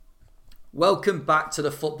Welcome back to the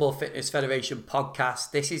Football Fitness Federation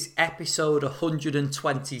podcast. This is episode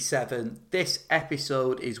 127. This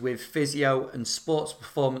episode is with physio and sports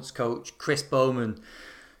performance coach Chris Bowman.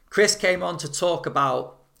 Chris came on to talk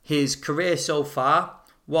about his career so far,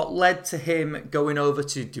 what led to him going over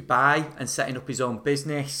to Dubai and setting up his own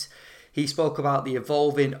business. He spoke about the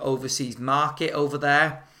evolving overseas market over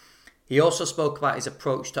there. He also spoke about his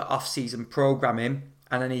approach to off-season programming.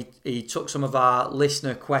 And then he took some of our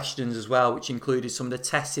listener questions as well, which included some of the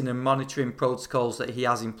testing and monitoring protocols that he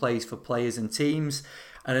has in place for players and teams.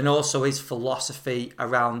 And then also his philosophy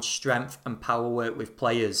around strength and power work with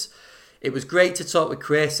players. It was great to talk with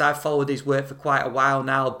Chris. I've followed his work for quite a while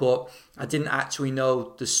now, but I didn't actually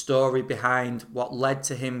know the story behind what led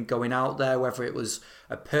to him going out there, whether it was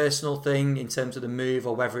a personal thing in terms of the move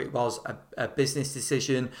or whether it was a business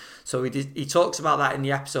decision. So he talks about that in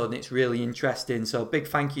the episode and it's really interesting. So big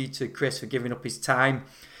thank you to Chris for giving up his time.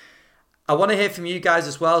 I want to hear from you guys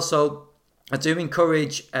as well. So I do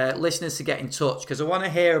encourage listeners to get in touch because I want to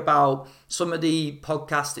hear about some of the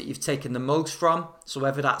podcasts that you've taken the most from. So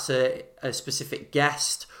whether that's a specific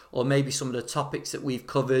guest or maybe some of the topics that we've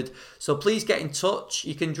covered. So please get in touch.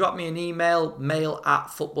 You can drop me an email,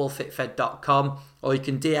 mail@footballfitfed.com, or you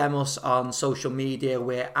can DM us on social media.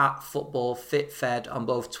 We're at footballfitfed on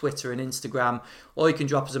both Twitter and Instagram, or you can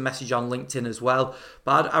drop us a message on LinkedIn as well.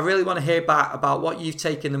 But I really want to hear back about what you've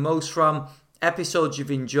taken the most from, episodes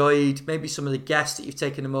you've enjoyed, maybe some of the guests that you've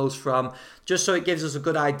taken the most from, just so it gives us a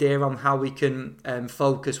good idea on how we can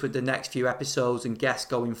focus with the next few episodes and guests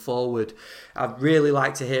going forward. I'd really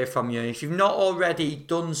like to hear from you. If you've not already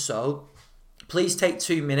done so, please take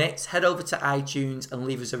 2 minutes, head over to iTunes and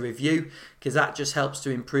leave us a review because that just helps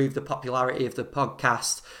to improve the popularity of the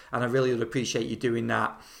podcast, and I really would appreciate you doing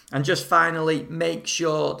that. And just finally, make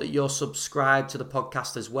sure that you're subscribed to the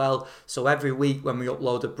podcast as well. So every week when we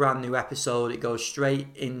upload a brand new episode, it goes straight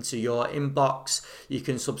into your inbox. You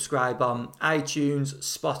can subscribe on iTunes,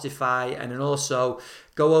 Spotify, and then also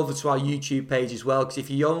go over to our YouTube page as well. Because if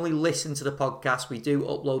you only listen to the podcast, we do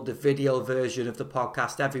upload the video version of the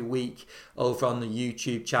podcast every week over on the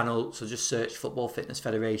YouTube channel. So just search Football Fitness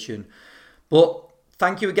Federation. But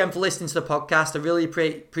thank you again for listening to the podcast. I really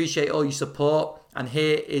appreciate all your support. And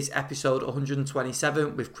here is episode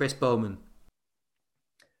 127 with Chris Bowman.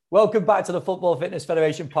 Welcome back to the Football Fitness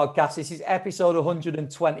Federation podcast. This is episode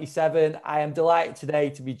 127. I am delighted today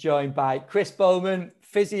to be joined by Chris Bowman,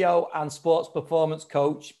 physio and sports performance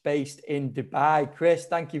coach based in Dubai. Chris,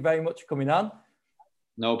 thank you very much for coming on.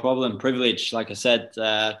 No problem. Privilege. Like I said,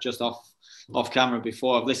 just off camera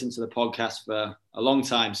before, I've listened to the podcast for a long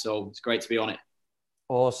time, so it's great to be on it.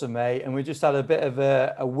 Awesome, mate. And we just had a bit of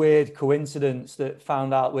a weird coincidence that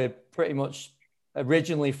found out we're pretty much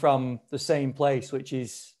originally from the same place, which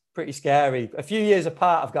is pretty scary. A few years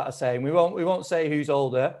apart, I've got to say, and we won't say who's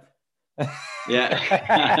older.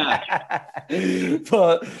 Yeah.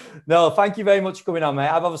 But no, thank you very much for coming on, mate.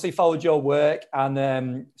 I've obviously followed your work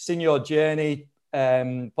and seen your journey,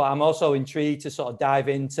 but I'm also intrigued to sort of dive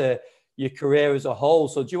into your career as a whole.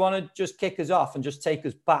 So do you want to just kick us off and just take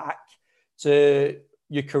us back to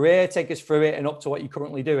your career, take us through it and up to what you're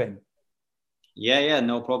currently doing? Yeah,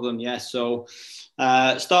 no problem. Yeah, so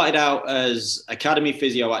started out as academy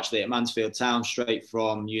physio actually at Mansfield Town straight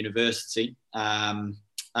from university, and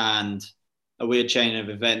a weird chain of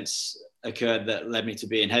events occurred that led me to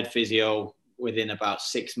being head physio within about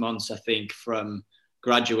 6 months, I think, from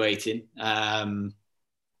graduating,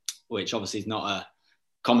 which obviously is not a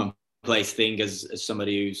commonplace thing as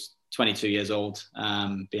somebody who's 22 years old,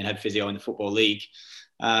 being head physio in the Football League.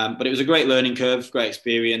 But it was a great learning curve, great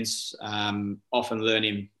experience, often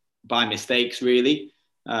learning by mistakes, really.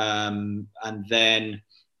 And then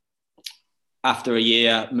after a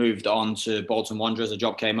year, moved on to Bolton Wanderers. A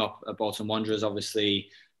job came up at Bolton Wanderers.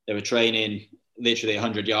 Obviously, they were training literally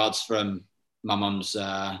 100 yards from my mum's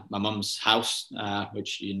house,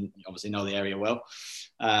 which you obviously know the area well.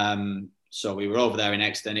 So we were over there in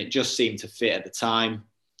Exton. It just seemed to fit at the time.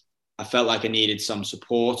 I felt like I needed some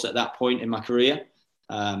support at that point in my career.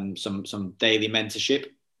 Some daily mentorship.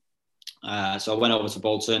 So I went over to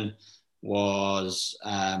Bolton, was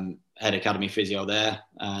head academy physio there,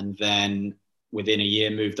 and then within a year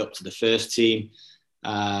moved up to the first team.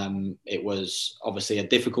 It was obviously a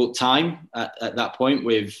difficult time at that point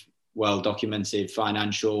with well-documented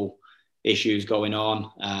financial issues going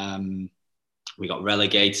on. We got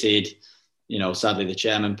relegated. Sadly the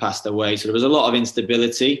chairman passed away. So there was a lot of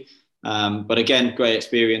instability. But again, great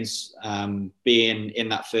experience. Being in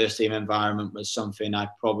that first team environment was something I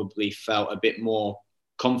probably felt a bit more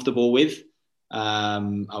comfortable with,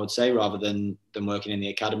 I would say, rather than working in the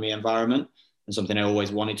academy environment. and something I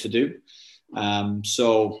always wanted to do.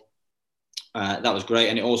 So that was great,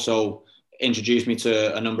 and it also introduced me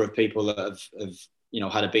to a number of people that have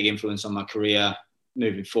had a big influence on my career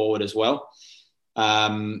moving forward as well.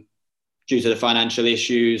 Due to the financial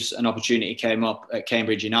issues, an opportunity came up at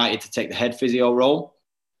Cambridge United to take the head physio role.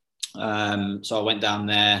 So I went down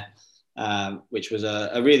there, which was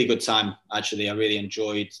a really good time. Actually, I really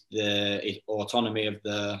enjoyed the autonomy of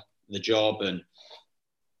the job, and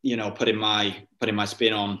putting my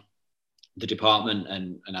spin on the department,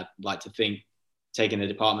 and I'd like to think taking the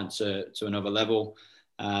department to another level.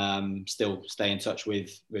 Still stay in touch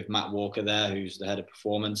with Matt Walker there, who's the head of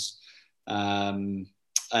performance.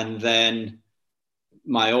 And then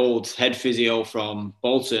my old head physio from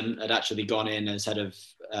Bolton had actually gone in as head of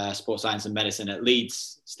sports science and medicine at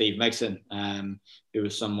Leeds, Steve Megson, who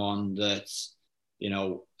was someone that,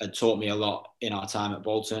 had taught me a lot in our time at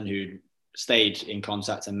Bolton, who stayed in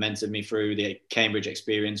contact and mentored me through the Cambridge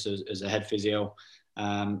experience as a head physio.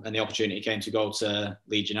 And the opportunity came to go to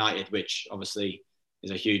Leeds United, which obviously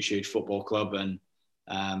is a huge football club. And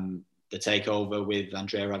the takeover with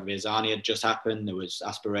Andrea Radrizzani had just happened. There was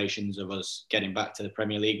aspirations of us getting back to the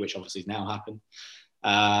Premier League, which obviously has now happened.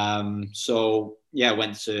 So yeah,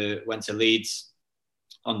 went to Leeds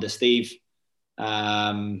under Steve,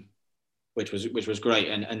 which was great.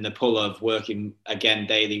 And the pull of working again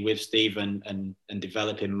daily with Steve and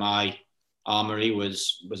developing my armory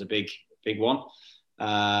was a big one.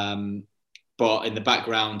 But in the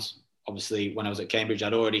background, obviously, when I was at Cambridge,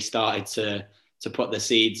 I'd already started to put the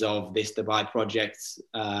seeds of this Dubai project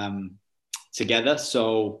together.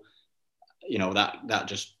 So, that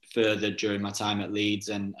just furthered during my time at Leeds,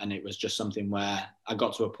 and it was just something where I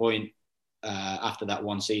got to a point after that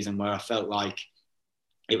one season where I felt like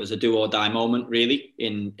it was a do or die moment, really,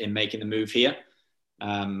 in making the move here.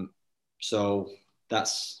 So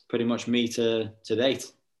that's pretty much me to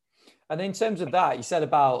date. And in terms of that, you said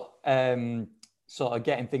about sort of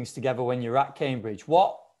getting things together when you're at Cambridge.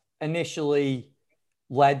 What initially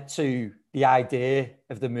led to the idea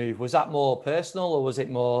of the move? Was that more personal, or was it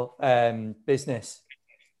more business?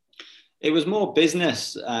 It was more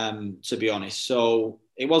business, to be honest. So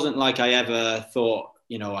it wasn't like I ever thought,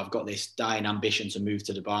 I've got this dying ambition to move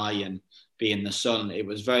to Dubai and be in the sun. It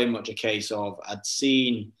was very much a case of I'd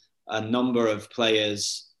seen a number of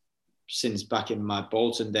players since back in my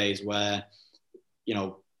Bolton days where,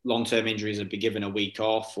 long-term injuries would be given a week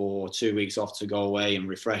off or 2 weeks off to go away and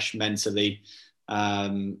refresh mentally.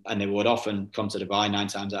 And they would often come to Dubai 9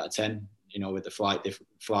 times out of 10, with the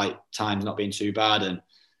flight times not being too bad. And,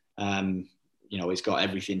 it's got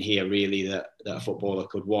everything here really that a footballer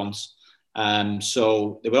could want.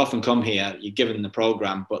 So they would often come here, you're given the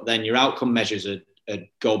program, but then your outcome measures would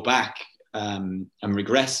go back and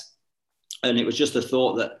regress. And it was just a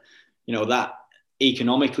thought that, that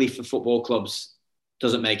economically for football clubs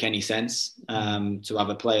doesn't make any sense to have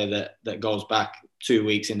a player that goes back 2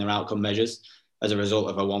 weeks in their outcome measures as a result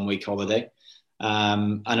of a 1 week holiday.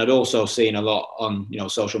 And I'd also seen a lot on,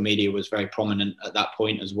 social media was very prominent at that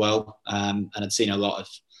point as well. And I'd seen a lot of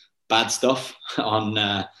bad stuff on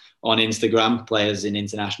Instagram, players in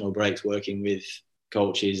international breaks working with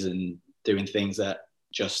coaches and doing things that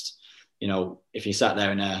just, if you sat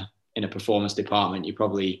there in a performance department, you're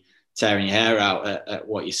probably tearing your hair out at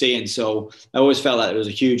what you're seeing. So I always felt like there was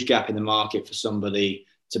a huge gap in the market for somebody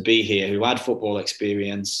to be here who had football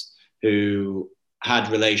experience, who had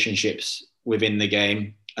relationships within the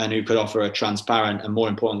game, and who could offer a transparent and, more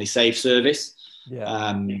importantly, safe service.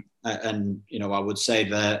 Yeah. And I would say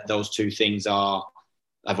that those two things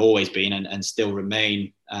have always been and still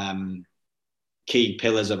remain key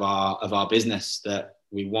pillars of our business, that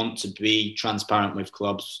we want to be transparent with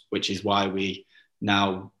clubs, which is why we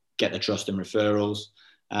now get the trust and referrals.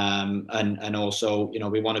 And also,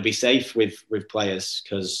 we want to be safe with players,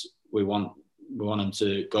 because we want them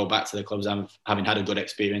to go back to the clubs having had a good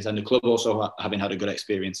experience, and the club also having had a good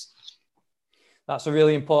experience. That's a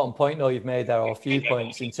really important point, though, you've made there, or a few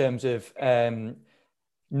points, in terms of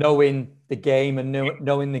knowing the game and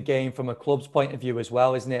knowing the game from a club's point of view as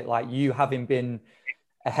well, isn't it? Like, you having been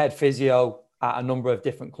a head physio at a number of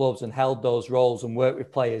different clubs and held those roles and worked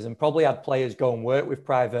with players, and probably had players go and work with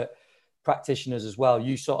private practitioners as well.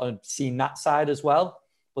 You sort of seen that side as well,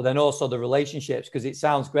 but then also the relationships, because it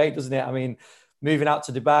sounds great, doesn't it? I mean, moving out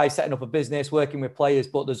to Dubai, setting up a business, working with players,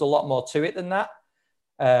 but there's a lot more to it than that.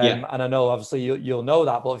 And I know obviously you'll know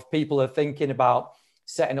that, but if people are thinking about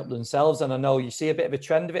setting up themselves, and I know you see a bit of a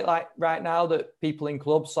trend of it like right now, that people in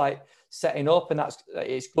clubs like setting up, and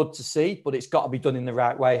it's good to see, but it's got to be done in the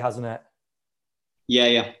right way, hasn't it?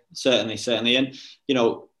 Yeah, certainly. And,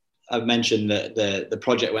 I've mentioned that the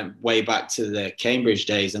project went way back to the Cambridge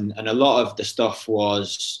days, and a lot of the stuff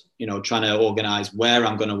was, trying to organise where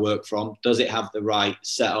I'm going to work from. Does it have the right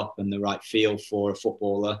setup and the right feel for a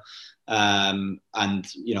footballer? And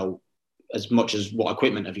as much as what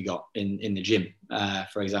equipment have you got in the gym,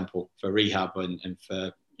 for example, for rehab and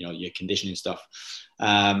for your conditioning stuff,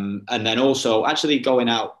 and then also actually going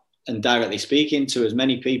out and directly speaking to as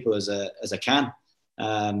many people as I can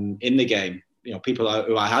in the game. People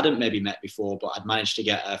who I hadn't maybe met before, but I'd managed to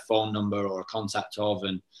get a phone number or a contact of,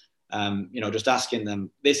 and just asking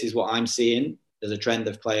them, this is what I'm seeing. There's a trend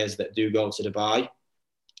of players that do go to Dubai.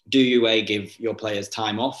 Do you give your players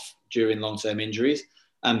time off during long-term injuries?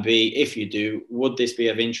 And B, if you do, would this be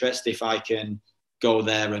of interest if I can go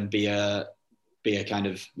there and be a kind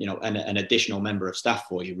of, an additional member of staff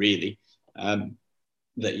for you, really,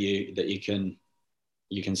 that you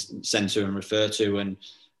can send to and refer to. And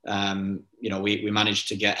we managed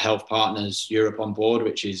to get Health Partners Europe on board,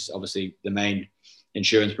 which is obviously the main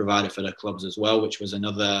insurance provider for the clubs as well, which was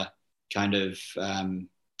another kind of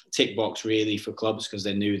tick box really for clubs, because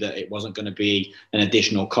they knew that it wasn't going to be an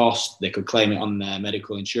additional cost. They could claim it on their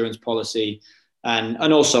medical insurance policy, and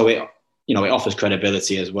also it offers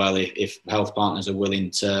credibility as well. If Health Partners are willing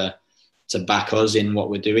to back us in what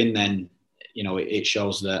we're doing, then it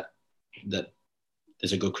shows that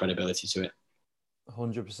there's a good credibility to it.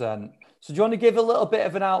 100%. So do you want to give a little bit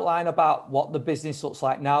of an outline about what the business looks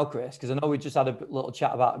like now, Chris? Because I know we just had a little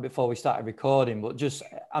chat about it before we started recording, but just,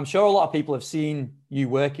 I'm sure a lot of people have seen you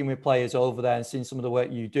working with players over there and seen some of the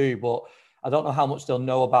work you do, but I don't know how much they'll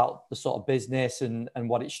know about the sort of business and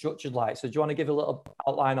what it's structured like. So do you want to give a little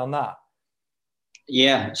outline on that?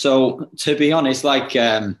 Yeah. So to be honest, like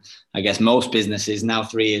I guess most businesses now,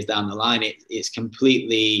 3 years down the line, it's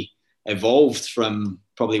completely evolved from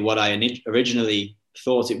probably what I originally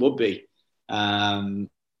thought it would be.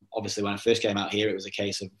 Obviously, when I first came out here, it was a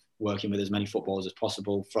case of working with as many footballers as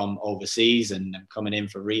possible from overseas and coming in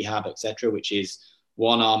for rehab, etc., which is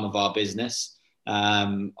one arm of our business.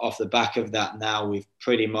 Off the back of that, now we've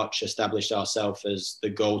pretty much established ourselves as the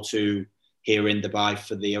go-to here in Dubai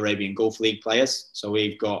for the Arabian Gulf League players. So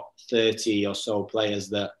we've got 30 or so players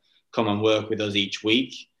that come and work with us each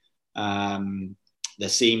week. There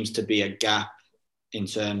seems to be a gap in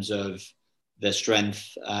terms of the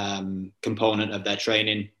strength component of their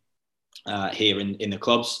training here in the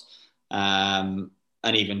clubs, and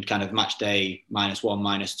even kind of match day -1,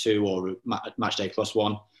 -2, or match day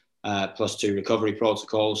 +1, +2 recovery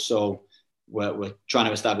protocols. So we're trying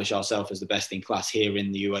to establish ourselves as the best in class here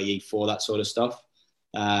in the UAE for that sort of stuff.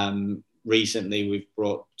 Recently, we've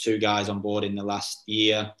brought 2 guys on board in the last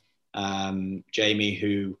year. Jamie,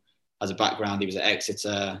 who has a background, he was at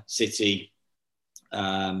Exeter City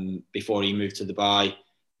before he moved to Dubai,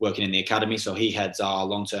 working in the academy. So he heads our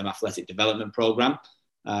long-term athletic development program.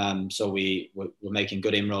 So we're making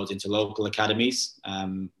good inroads into local academies.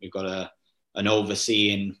 We've got an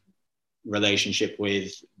overseeing relationship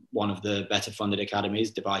with one of the better funded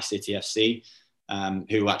academies, Dubai City FC,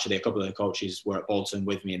 who actually a couple of the coaches were at Bolton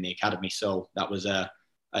with me in the academy. So that was a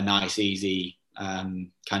nice, easy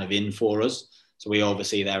kind of in for us. So we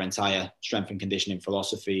oversee their entire strength and conditioning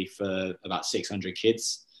philosophy for about 600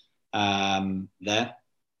 kids there.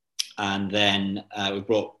 And then we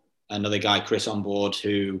brought another guy, Chris, on board,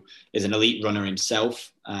 who is an elite runner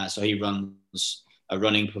himself. So he runs a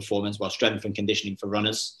running performance, strength and conditioning for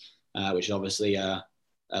runners, which is obviously a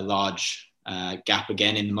large gap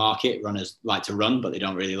again in the market. Runners like to run, but they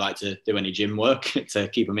don't really like to do any gym work to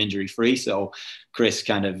keep them injury free. So Chris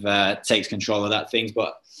kind of takes control of that things,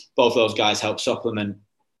 but both those guys help supplement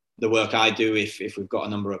the work I do. If we've got a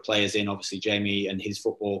number of players in, obviously Jamie and his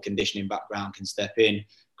football conditioning background can step in.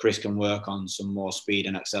 Chris can work on some more speed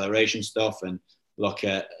and acceleration stuff and look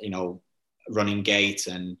at, running gait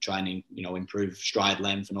and trying to, improve stride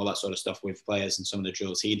length and all that sort of stuff with players and some of the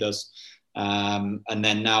drills he does. And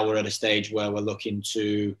then now we're at a stage where we're looking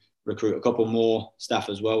to recruit a couple more staff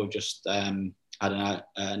as well. We've just had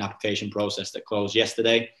an application process that closed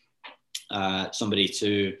yesterday. Somebody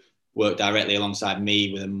to work directly alongside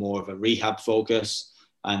me with a more of a rehab focus,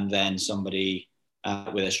 and then somebody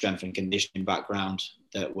with a strength and conditioning background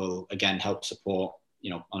that will again help support,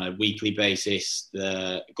 on a weekly basis,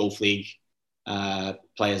 the Gulf League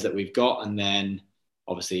players that we've got. And then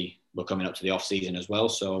obviously we're coming up to the off season as well,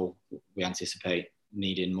 so we anticipate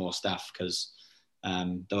needing more staff because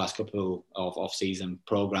the last couple of off season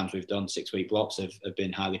programs we've done, 6-week blocks, have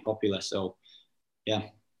been highly popular. So yeah.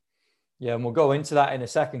 Yeah, and we'll go into that in a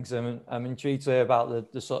second because I'm intrigued to hear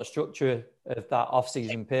about the sort of structure of that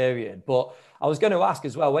off-season period. But I was going to ask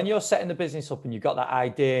as well, when you're setting the business up and you've got that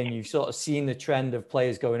idea and you've sort of seen the trend of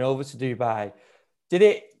players going over to Dubai, did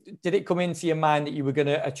it come into your mind that you were going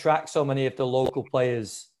to attract so many of the local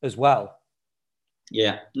players as well?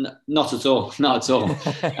 Yeah, not at all, not at all.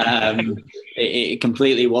 It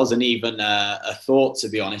completely wasn't even a thought, to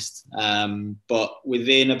be honest. But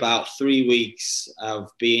within about 3 weeks of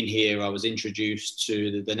being here, I was introduced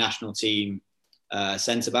to the national team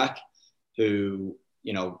centre back, who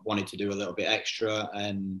wanted to do a little bit extra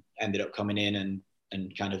and ended up coming in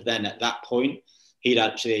and kind of then at that point he'd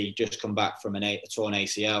actually just come back from a torn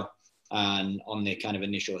ACL, and on the kind of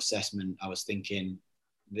initial assessment, I was thinking,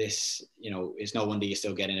 this, it's no wonder you're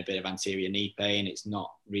still getting a bit of anterior knee pain. It's not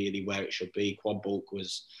really where it should be. Quad bulk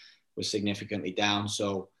was significantly down.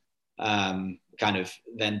 So kind of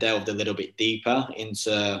then delved a little bit deeper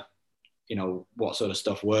into, what sort of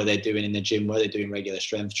stuff were they doing in the gym? Were they doing regular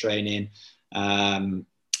strength training? And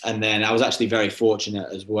then I was actually very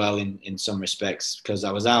fortunate as well in some respects, because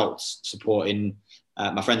I was out supporting,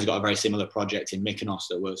 my friend's got a very similar project in Mykonos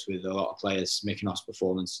that works with a lot of players, Mykonos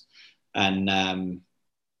Performance. And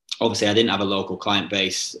obviously, I didn't have a local client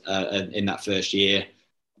base in that first year.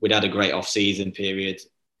 We'd had a great off-season period.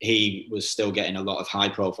 He was still getting a lot of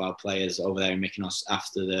high-profile players over there in Mykonos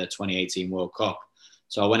after the 2018 World Cup.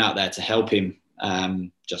 So I went out there to help him,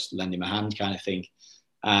 just lend him a hand kind of thing.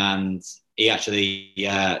 And he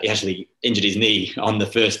actually injured his knee on the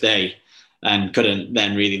first day and couldn't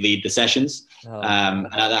then really lead the sessions. And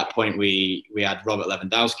at that point, we had Robert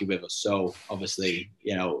Lewandowski with us. So obviously,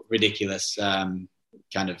 ridiculous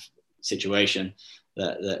kind of situation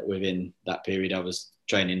that within that period I was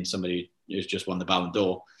training somebody who's just won the Ballon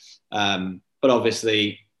d'Or. But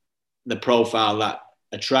obviously the profile that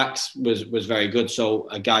attracts was very good. So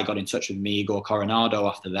a guy got in touch with me, Igor Coronado,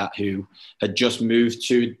 after that, who had just moved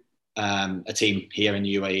to a team here in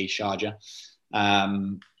the UAE, Sharjah.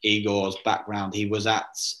 Igor's background, he was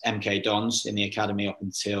at MK Dons in the academy up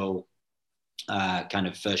until kind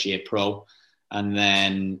of first year pro, and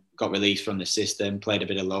then got released from the system, played a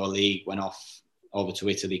bit of lower league, went off over to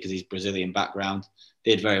Italy because he's Brazilian background,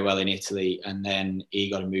 did very well in Italy, and then he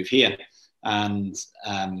got a move here, and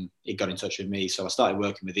he got in touch with me. So I started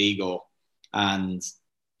working with Igor, and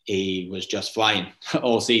he was just flying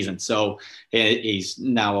all season. So he's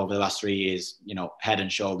now, over the last 3 years, head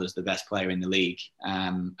and shoulders the best player in the league.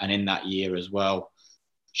 And in that year as well,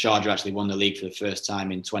 Sharjah actually won the league for the first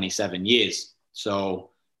time in 27 years.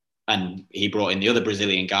 So, and he brought in the other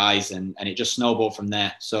Brazilian guys, and it just snowballed from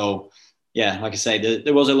there. So, yeah, like I say,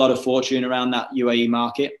 there was a lot of fortune around that UAE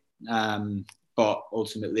market. But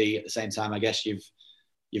ultimately, at the same time, I guess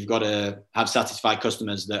you've got to have satisfied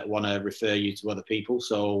customers that want to refer you to other people.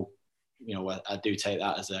 So, I do take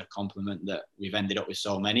that as a compliment that we've ended up with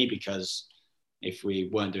so many, because if we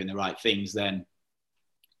weren't doing the right things, then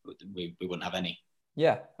we wouldn't have any.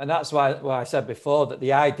 Yeah, and that's why I said before that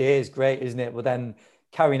the idea is great, isn't it? But then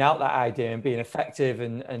carrying out that idea and being effective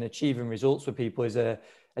and achieving results for people is a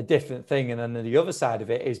different thing. And then the other side of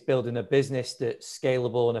it is building a business that's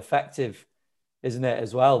scalable and effective, isn't it,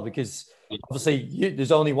 as well? Because obviously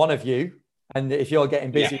there's only one of you. And if you're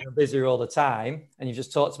getting busier and busier all the time, and you've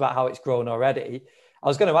just talked about how it's grown already, I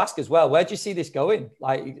was going to ask as well, where do you see this going?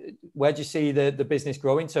 Like, where do you see the business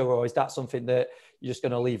growing to? Or is that something that you're just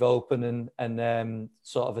going to leave open and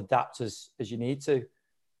sort of adapt as you need to?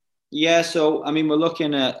 Yeah, so, I mean, we're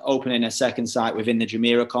looking at opening a second site within the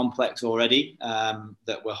Jumeirah complex already,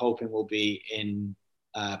 that we're hoping will be in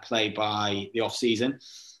play by the off-season.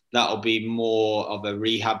 That'll be more of a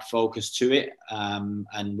rehab focus to it.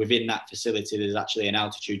 And within that facility, there's actually an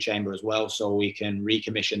altitude chamber as well. So we can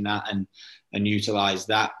recommission that and utilize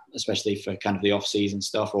that, especially for kind of the off-season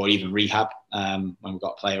stuff, or even rehab when we've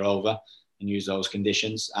got a player over, and use those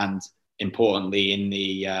conditions. And importantly, in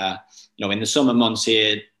the summer months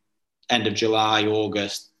here, end of July,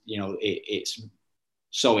 August, it's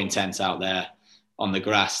so intense out there on the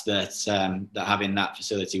grass that having that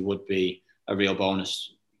facility would be a real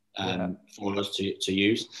bonus for us to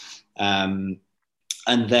use. And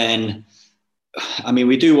then, I mean,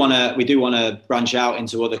 we do want to branch out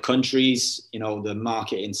into other countries. The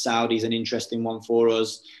market in Saudi is an interesting one for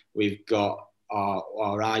us. We've got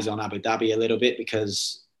our eyes on Abu Dhabi a little bit,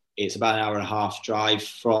 because it's about an hour and a half drive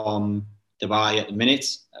from Dubai at the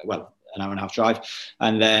minute. Well, an hour and a half drive.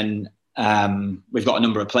 And then we've got a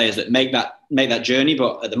number of players that make that journey,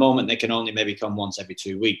 but at the moment they can only maybe come once every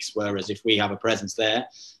 2 weeks. Whereas if we have a presence there,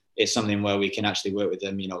 it's something where we can actually work with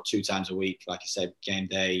them, 2 times a week. Like I said, game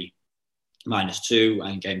day -2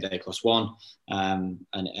 and game day +1. And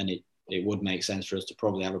it it would make sense for us to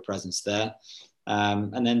probably have a presence there.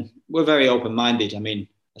 And then we're very open-minded. I mean,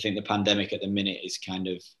 I think the pandemic at the minute is kind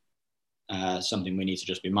of something we need to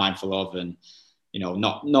just be mindful of, and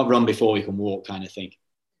not run before we can walk, kind of thing.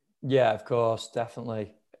 Yeah, of course,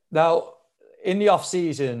 definitely. Now, in the off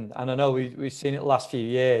season, and I know we've seen it the last few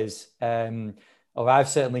years, or I've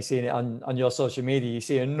certainly seen it on your social media. You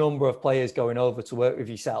see a number of players going over to work with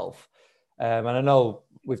yourself, and I know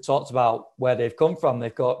we've talked about where they've come from.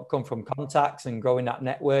 They've come from contacts and growing that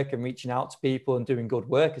network and reaching out to people and doing good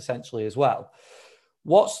work essentially as well.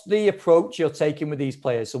 What's the approach you're taking with these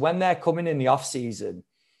players? So when they're coming in the off season,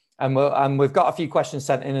 and we've got a few questions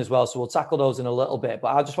sent in as well, so we'll tackle those in a little bit.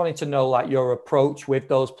 But I just wanted to know, like, your approach with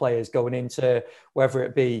those players going into, whether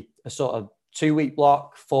it be a sort of 2-week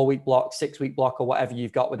block, 4-week block, 6-week block, or whatever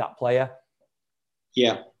you've got with that player.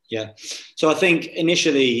 Yeah. So I think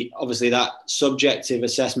initially, obviously, that subjective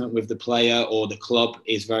assessment with the player or the club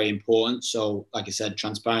is very important. So, like I said,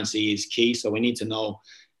 transparency is key. So we need to know,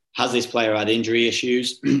 has this player had injury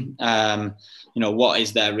issues? What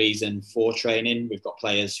is their reason for training? We've got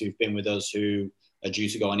players who've been with us who are due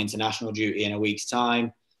to go on international duty in a week's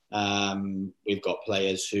time. We've got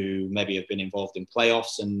players who maybe have been involved in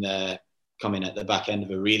playoffs and they're coming at the back end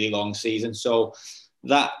of a really long season. So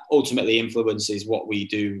that ultimately influences what we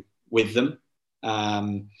do with them.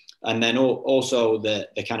 And then also the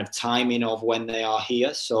kind of timing of when they are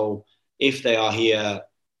here. So if they are here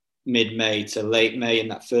mid-May to late May in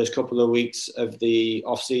that first couple of weeks of the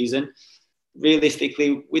off season,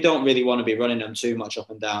 realistically, we don't really want to be running them too much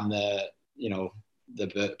up and down the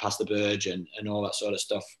past the Burge and all that sort of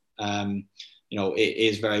stuff. It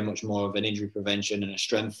is very much more of an injury prevention and a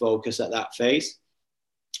strength focus at that phase.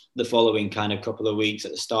 The following kind of couple of weeks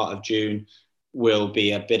at the start of June will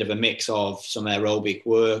be a bit of a mix of some aerobic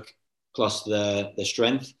work plus the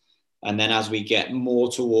strength. And then as we get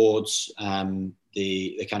more towards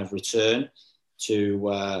the kind of return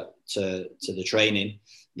to the training,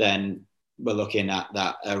 then we're looking at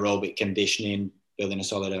that aerobic conditioning, building a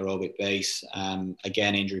solid aerobic base.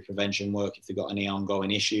 Again, injury prevention work if they've got any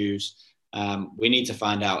ongoing issues. We need to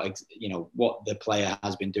find out, what the player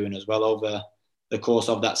has been doing as well over the course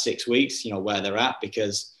of that 6 weeks, where they're at,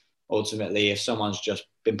 because ultimately if someone's just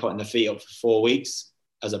been putting their feet up for 4 weeks,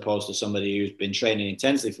 as opposed to somebody who's been training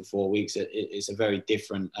intensely for 4 weeks, it's a very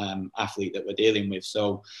different athlete that we're dealing with.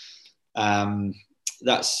 So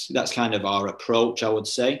that's kind of our approach, I would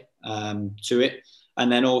say, to it.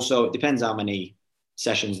 And then also it depends how many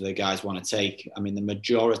sessions the guys want to take. I mean, the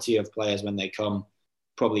majority of players when they come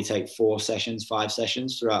probably take 4 sessions, 5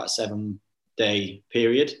 sessions throughout a 7-day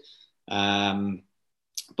period.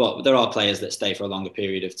 But there are players that stay for a longer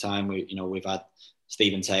period of time. We've had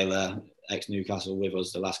Stephen Taylor, ex-Newcastle, with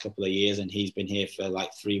us the last couple of years, and he's been here for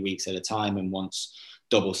like 3 weeks at a time and wants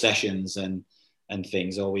double sessions and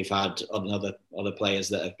things. Or we've had other players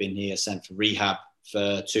that have been here sent for rehab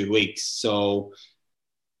for 2 weeks. So,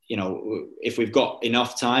 if we've got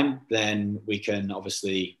enough time, then we can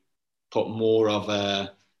obviously put more of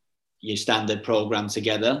your standard program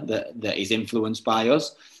together that is influenced by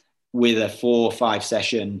us with a 4 or 5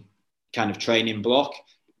 session kind of training block.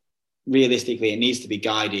 Realistically, it needs to be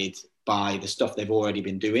guided by the stuff they've already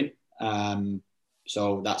been doing.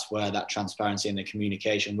 So that's where that transparency and the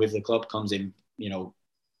communication with the club comes in,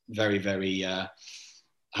 very, very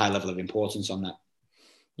high level of importance on that.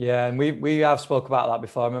 Yeah, and we have spoke about that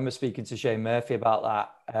before. I remember speaking to Shane Murphy about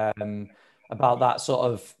that sort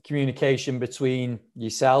of communication between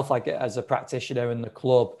yourself, like as a practitioner, and the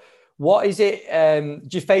club. What is it?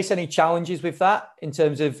 Do you face any challenges with that in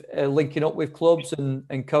terms of linking up with clubs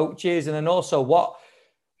and coaches? And then also, what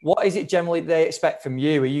is it generally they expect from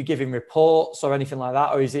you? Are you giving reports or anything like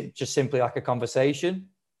that? Or is it just simply like a conversation?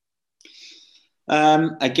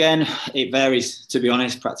 Again, it varies, to be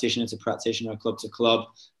honest, practitioner to practitioner, club to club.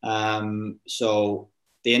 So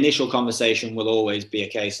the initial conversation will always be a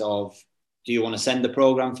case of, do you want to send the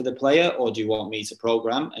program for the player, or do you want me to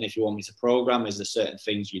program? And if you want me to program, is there certain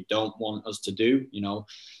things you don't want us to do?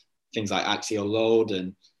 Things like axial load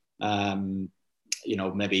and,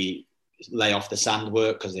 maybe lay off the sand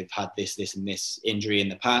work because they've had this and this injury in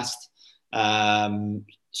the past.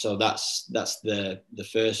 So that's the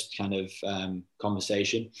first kind of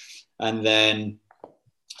conversation. And then,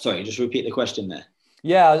 sorry, just repeat the question there.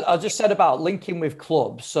 Yeah, I just said about linking with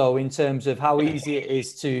clubs. So in terms of how easy it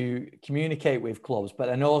is to communicate with clubs, but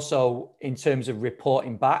then also in terms of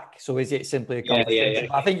reporting back. So is it simply a conversation?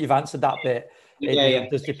 Yeah. I think you've answered that bit. It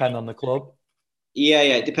does depend on the club. Yeah,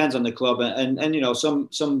 it depends on the club. And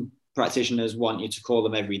some practitioners want you to call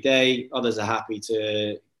them every day. Others are happy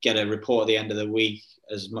to get a report at the end of the week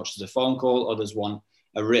as much as a phone call. Others want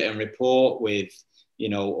a written report with,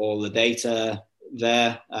 all the data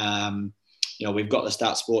there. We've got the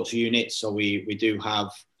Stat Sports unit, so we do have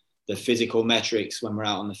the physical metrics when we're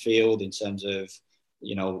out on the field in terms of,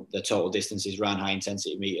 the total distances, ran, high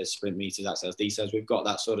intensity meters, sprint meters, access details. We've got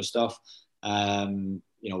that sort of stuff.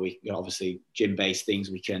 We obviously gym-based things.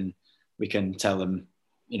 We can tell them,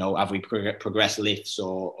 have we progressed lifts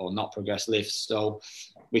or not progressed lifts? So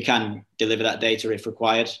we can deliver that data if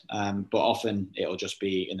required, but often it'll just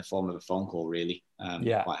be in the form of a phone call, really.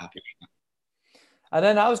 Quite happy. And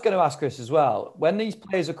then I was going to ask Chris as well, when these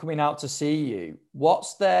players are coming out to see you,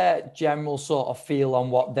 what's their general sort of feel on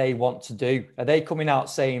what they want to do? Are they coming out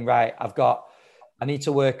saying, right, I need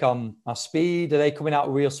to work on my speed? Are they coming out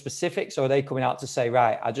with real specifics, or are they coming out to say,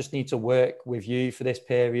 right, I just need to work with you for this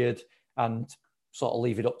period and sort of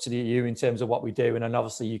leave it up to you in terms of what we do? And then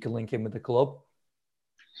obviously you can link in with the club.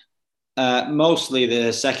 Mostly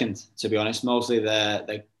the second, to be honest. Mostly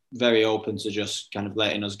they're very open to just kind of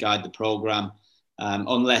letting us guide the program,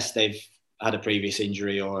 unless they've had a previous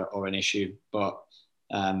injury or an issue. But,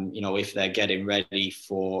 if they're getting ready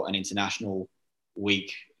for an international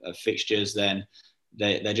week of fixtures, then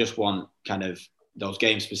they just want kind of those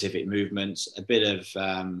game-specific movements, a bit of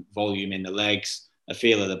volume in the legs, a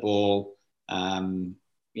feel of the ball, an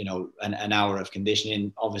hour of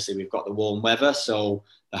conditioning. Obviously, we've got the warm weather, so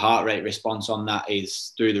the heart rate response on that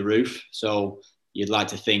is through the roof. So you'd like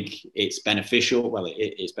to think it's beneficial. Well,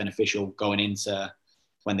 it's beneficial going into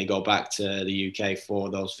when they go back to the UK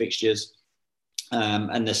for those fixtures.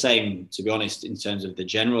 And the same, to be honest, in terms of the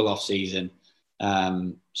general off-season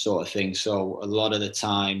sort of thing. So a lot of the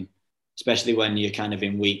time, especially when you're kind of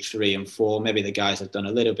in week 3 and 4, maybe the guys have done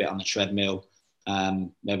a little bit on the treadmill.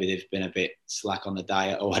 Maybe they've been a bit slack on the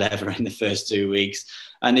diet or whatever in the first 2 weeks,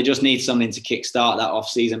 and they just need something to kickstart that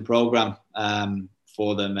off-season program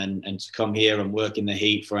for them, and to come here and work in the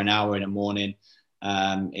heat for an hour in the morning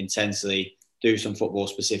intensely, do some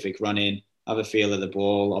football-specific running, have a feel of the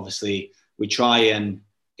ball. Obviously, we try, and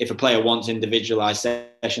if a player wants individualised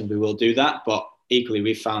sessions, we will do that, but equally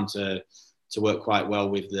we've found to work quite well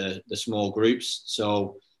with the small groups.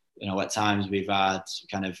 So, at times we've had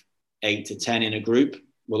kind of 8 to 10 in a group.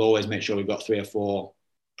 We'll always make sure we've got 3 or 4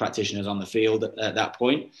 practitioners on the field at that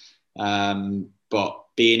point. But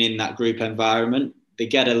being in that group environment, they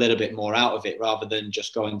get a little bit more out of it rather than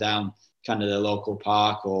just going down kind of the local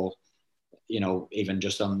park or, even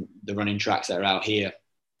just on the running tracks that are out here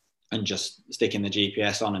and just sticking the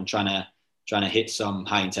GPS on and trying to hit some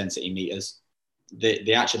high intensity meters.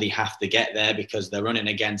 They actually have to get there because they're running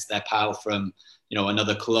against their pal from,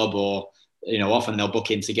 another club, or, often they'll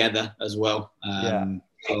book in together as well.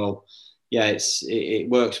 So yeah, it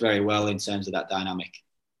works very well in terms of that dynamic.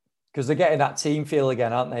 Because they're getting that team feel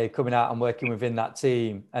again, aren't they? Coming out and working within that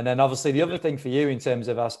team. And then obviously the other thing for you in terms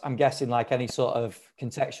of us, I'm guessing like any sort of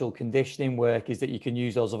contextual conditioning work, is that you can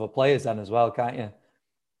use those other players then as well, can't you?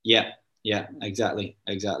 Yeah, exactly.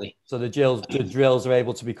 So the drills are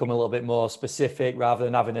able to become a little bit more specific rather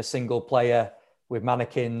than having a single player with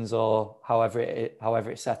mannequins or however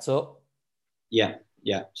it's set up. Yeah,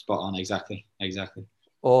 spot on. Exactly.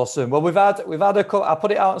 Awesome. Well, we've had a couple. I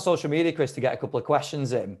put it out on social media, Chris, to get a couple of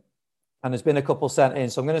questions in, and there's been a couple sent in.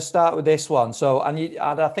 So I'm going to start with this one. So, and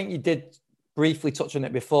I think you did briefly touch on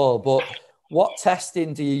it before, but what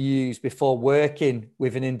testing do you use before working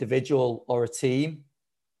with an individual or a team?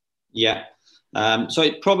 Yeah. So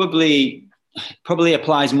it probably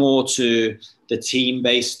applies more to the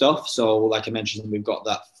team-based stuff. So like I mentioned, we've got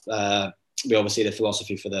that, we obviously the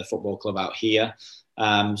philosophy for the football club out here.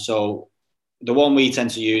 So the one we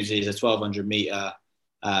tend to use is a 1200 meter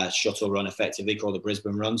shuttle run, effectively called the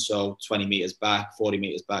Brisbane run. So 20 meters back, 40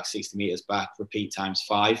 meters back, 60 meters back, repeat times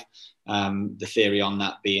 5. The theory on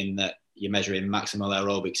that being that you're measuring maximal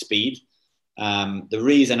aerobic speed. The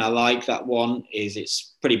reason I like that one is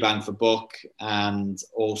it's pretty bang for buck, and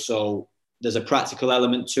also there's a practical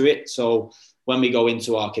element to it. So when we go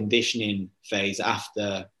into our conditioning phase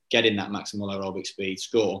after getting that maximal aerobic speed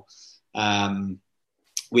score,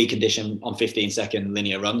 we condition on 15-second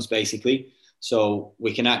linear runs, basically. So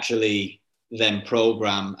we can actually then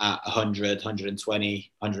program at 100,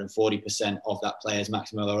 120, 140% of that player's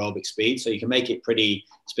maximal aerobic speed. So you can make it pretty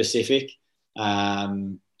specific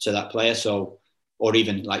to that player. So, or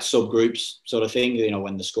even like subgroups sort of thing,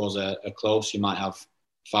 when the scores are close, you might have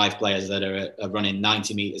 5 players that are running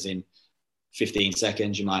 90 meters in 15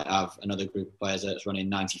 seconds. You might have another group of players that's running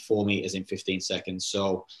 94 meters in 15 seconds.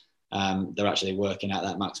 So they're actually working at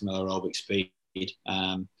that maximal aerobic speed.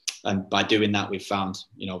 And by doing that, we've found,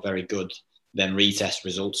 very good then retest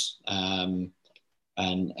results and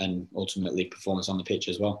ultimately performance on the pitch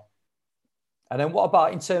as well. And then what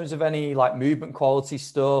about in terms of any like movement quality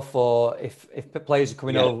stuff, or if players are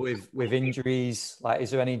coming over with injuries, like is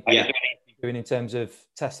there any doing in terms of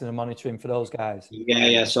testing and monitoring for those guys?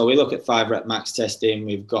 Yeah. So we look at 5-rep max testing.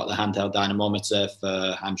 We've got the handheld dynamometer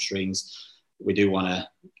for hamstrings. We do want to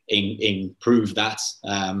improve that.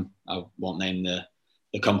 I won't name the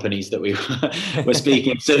companies that we were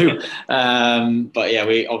speaking to. But yeah,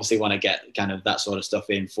 we obviously want to get kind of that sort of stuff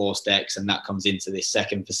in ForceDecks, and that comes into this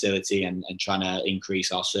second facility and trying to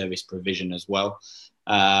increase our service provision as well.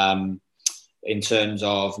 In terms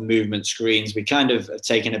of movement screens, we kind of have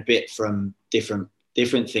taken a bit from different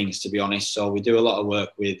things, to be honest. So we do a lot of work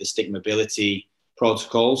with the stick mobility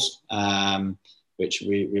protocols, which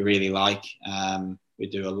we really like. We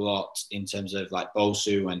do a lot in terms of like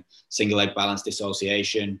BOSU and single leg balance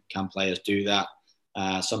dissociation. Can players do that?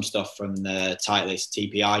 Some stuff from the Titleist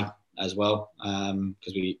TPI as well,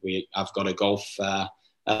 because we have got a golf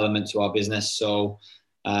element to our business. So,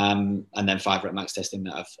 and then 5-rep max testing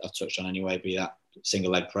that I've touched on anyway, be that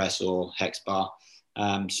single leg press or hex bar.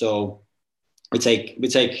 So we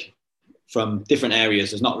take from different areas.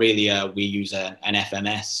 There's not really we use an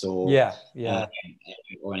FMS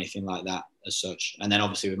or anything like that as such. And then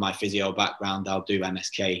obviously with my physio background, I'll do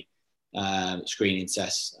MSK screening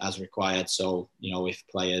tests as required. So, if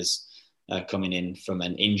players are coming in from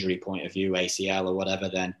an injury point of view, ACL or whatever,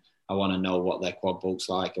 then I want to know what their quad bulk's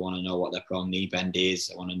like. I want to know what their prone knee bend is.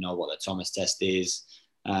 I want to know what their Thomas test is,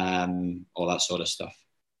 all that sort of stuff.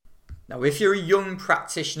 Now, if you're a young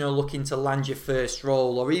practitioner looking to land your first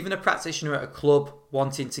role, or even a practitioner at a club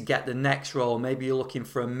wanting to get the next role, maybe you're looking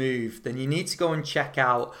for a move, then you need to go and check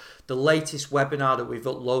out the latest webinar that we've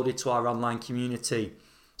uploaded to our online community.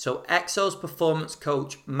 So Exo's performance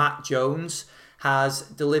coach, Matt Jones, has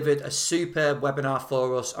delivered a superb webinar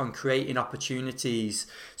for us on creating opportunities.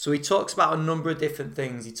 So he talks about a number of different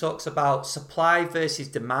things. He talks about supply versus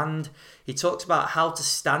demand. He talks about how to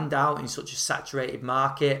stand out in such a saturated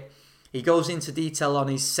market. He goes into detail on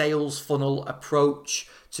his sales funnel approach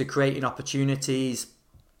to creating opportunities.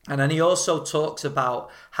 And then he also talks about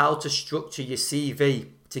how to structure your CV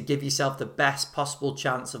to give yourself the best possible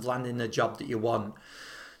chance of landing the job that you want.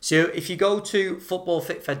 So if you go to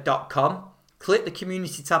footballfitfed.com, click the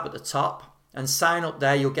community tab at the top and sign up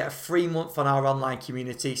there, you'll get a free month on our online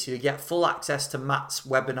community. So you get full access to Matt's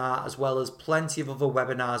webinar, as well as plenty of other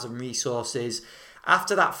webinars and resources.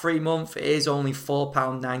 After that free month, it is only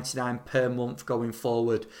 £4.99 per month going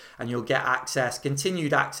forward, and you'll get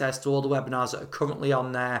continued access to all the webinars that are currently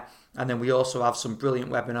on there. And then we also have some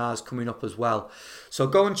brilliant webinars coming up as well. So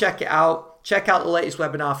go and check it out. Check out the latest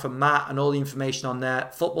webinar from Matt and all the information on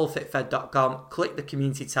there. Footballfitfed.com. Click the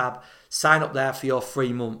community tab. Sign up there for your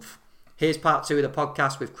free month. Here's part 2 of the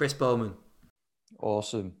podcast with Chris Bowman.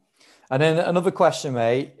 Awesome. And then another question,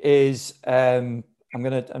 mate, is I'm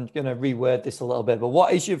gonna reword this a little bit, but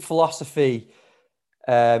what is your philosophy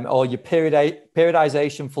or your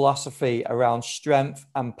periodization philosophy around strength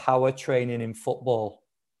and power training in football?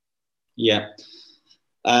 Yeah.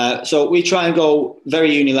 So we try and go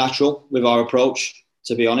very unilateral with our approach,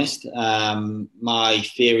 to be honest. My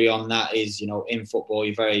theory on that is, in football,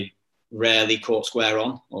 you're very rarely caught square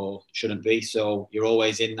on, or shouldn't be. So you're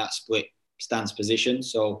always in that split stance position.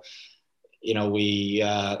 So, we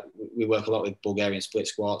work a lot with Bulgarian split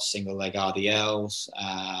squats, single leg RDLs,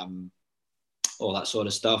 all that sort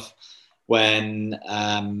of stuff. When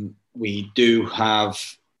we do have,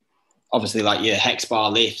 obviously, like your hex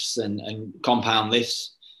bar lifts and compound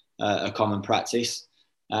lifts are common practice.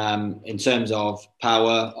 In terms of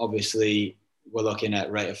power, obviously, we're looking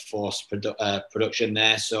at rate of force production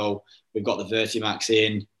there. So we've got the Vertimax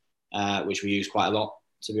in, which we use quite a lot,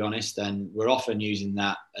 to be honest. And we're often using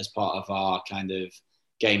that as part of our kind of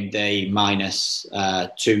game day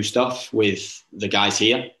 -2 stuff with the guys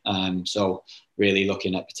here. So really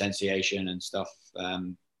looking at potentiation and stuff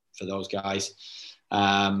for those guys.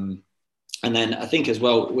 And then I think as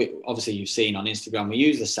well, obviously you've seen on Instagram, we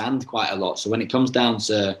use the sand quite a lot. So when it comes down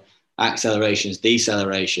to accelerations,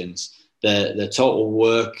 decelerations, the total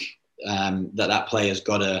work that player's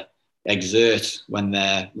got to exert when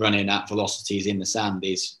they're running at velocities in the sand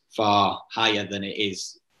is far higher than it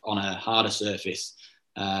is on a harder surface,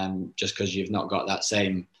 just because you've not got that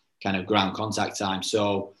same kind of ground contact time.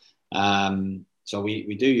 So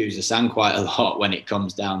we do use the sand quite a lot when it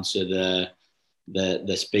comes down to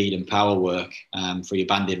the speed and power work for your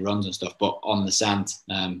banded runs and stuff, but on the sand,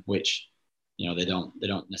 which they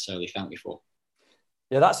don't necessarily thank me for.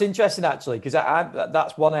 Yeah, that's interesting actually, because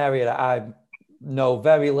that's one area that I know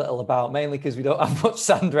very little about, mainly because we don't have much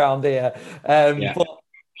sand around here. But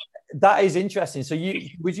That is interesting. So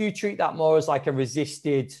would you treat that more as like a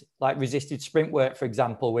resisted sprint work, for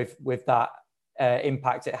example, with that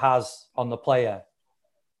impact it has on the player?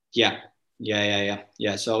 Yeah.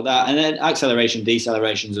 So that, and then acceleration,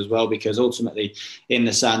 decelerations as well, because ultimately in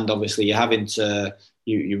the sand, obviously you're having to,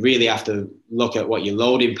 you really have to look at what your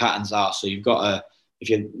loading patterns are. So you've got to, if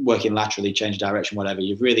you're working laterally, change direction, whatever,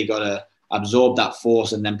 you've really got to absorb that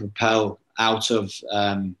force and then propel out of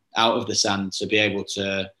the sand to be able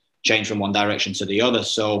to change from one direction to the other.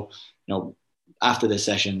 So, after the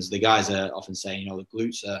sessions, the guys are often saying, the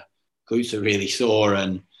glutes are really sore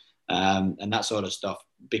and that sort of stuff,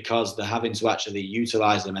 because they're having to actually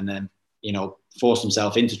utilize them and then, force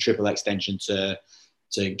themselves into triple extension to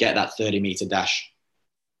get that 30-meter dash.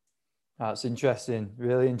 That's interesting.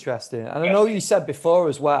 Really interesting. And I know you said before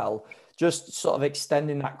as well, just sort of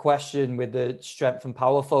extending that question with the strength and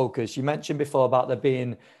power focus, you mentioned before about there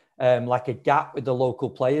being like a gap with the local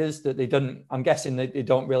players that I'm guessing that they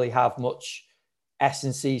don't really have much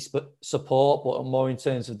S&C support, but more in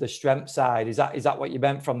terms of the strength side. Is that what you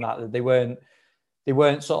meant from that? That they weren't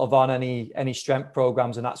sort of on any strength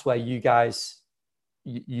programs, and that's where you guys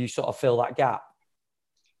you sort of fill that gap?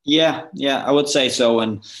 Yeah, I would say so.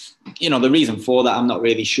 And, the reason for that, I'm not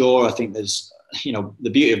really sure. I think there's, the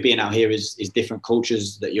beauty of being out here is different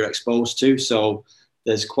cultures that you're exposed to. So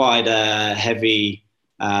there's quite a heavy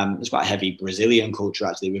Brazilian culture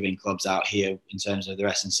actually within clubs out here in terms of their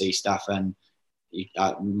S&C staff. And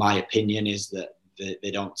my opinion is that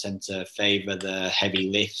they don't tend to favour the heavy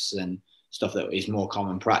lifts and stuff that is more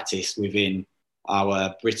common practice within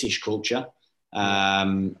our British culture.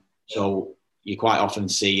 So you quite often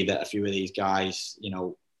see that a few of these guys,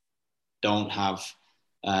 don't have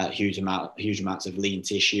huge amounts of lean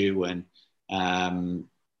tissue, and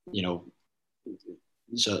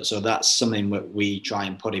so that's something that we try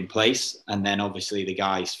and put in place, and then obviously the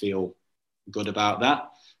guys feel good about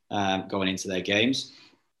that going into their games.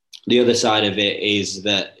 The other side of it is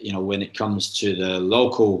that when it comes to the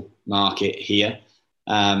local market here,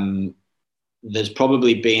 there's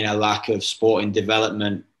probably been a lack of sporting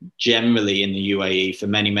development generally in the UAE for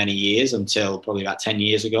many, many years, until probably about 10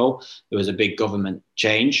 years ago. There was a big government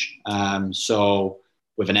change. So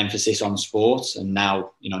with an emphasis on sports, and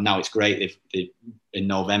now it's great. In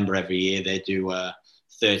November every year, they do a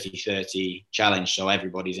 30-30 challenge. So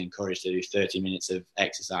everybody's encouraged to do 30 minutes of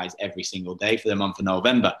exercise every single day for the month of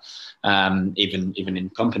November, even in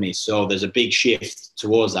companies. So there's a big shift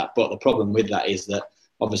towards that. But the problem with that is that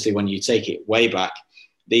obviously when you take it way back,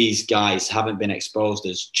 these guys haven't been exposed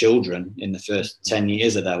as children in the first 10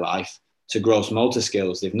 years of their life to gross motor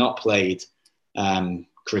skills. They've not played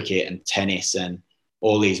cricket and tennis and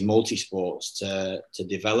all these multi-sports to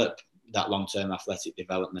develop that long-term athletic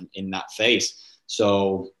development in that phase.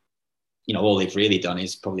 So, all they've really done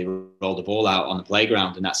is probably roll the ball out on the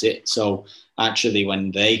playground and that's it. So actually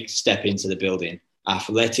when they step into the building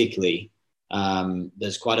athletically,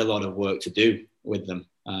 there's quite a lot of work to do with them,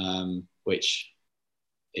 which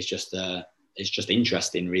is just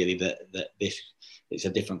interesting really that this it's a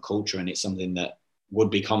different culture, and it's something that would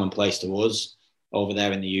be commonplace to us over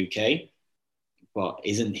there in the UK, but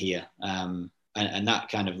isn't here. And that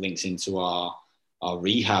kind of links into our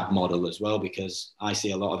rehab model as well, because I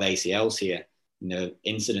see a lot of ACLs here. The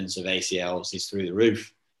incidence of ACLs is through the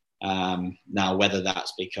roof. Now, whether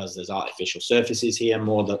that's because there's artificial surfaces here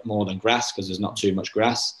more than grass, because there's not too much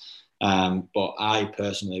grass, but I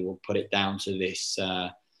personally will put it down to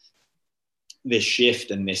this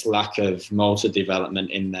shift and this lack of motor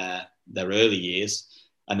development in their early years,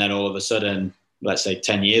 and then all of a sudden, let's say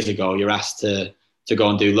 10 years ago, you're asked to go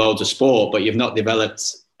and do loads of sport, but you've not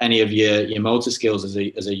developed any of your motor skills as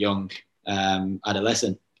a young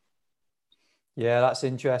adolescent. Yeah, that's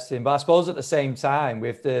interesting. But I suppose at the same time,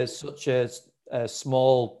 with such a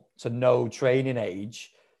small to no training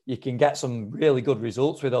age, you can get some really good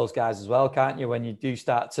results with those guys as well, can't you? When you do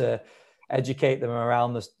start to educate them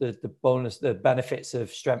around the benefits of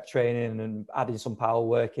strength training and adding some power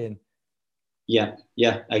work in. Yeah,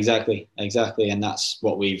 exactly. And that's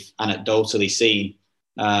what we've anecdotally seen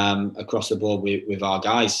across the board with our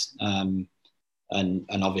guys. And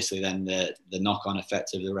obviously then the knock-on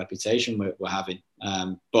effect of the reputation we're having.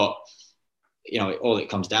 But, all it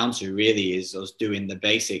comes down to really is us doing the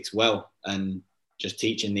basics well and just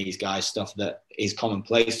teaching these guys stuff that is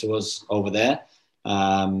commonplace to us over there,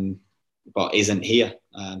 but isn't here.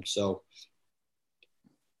 So.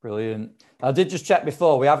 Brilliant. I did just check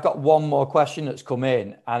before. We have got one more question that's come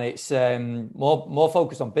in, and it's more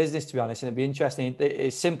focused on business, to be honest. And it'd be interesting.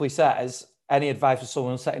 It simply says, any advice for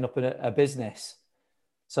someone setting up a business?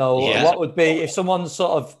 So What would be, if someone's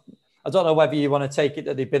sort of I don't know whether you want to take it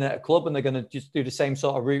that they've been at a club and they're going to just do the same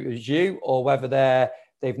sort of route as you, or whether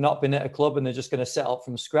they've not been at a club and they're just going to set up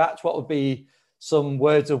from scratch. What would be some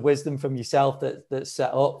words of wisdom from yourself that's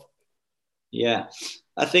set up? Yeah,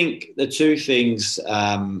 I think the two things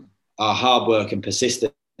are hard work and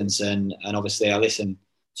persistence. And obviously I listen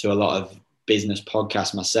to a lot of business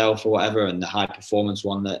podcasts myself or whatever, and the high performance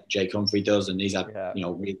one that Jake Humphrey does. And these are,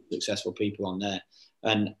 really successful people on there.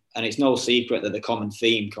 And it's no secret that the common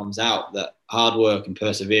theme comes out that hard work and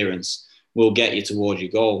perseverance will get you towards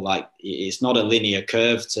your goal. Like, it's not a linear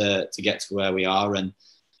curve to get to where we are. And,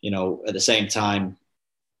 at the same time,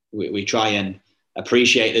 we try and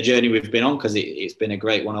appreciate the journey we've been on, because it's been a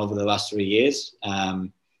great one over the last 3 years.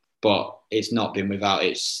 But it's not been without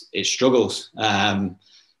its struggles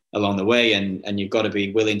along the way. And you've got to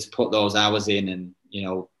be willing to put those hours in and,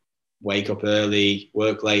 wake up early,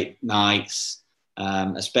 work late nights,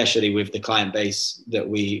 especially with the client base that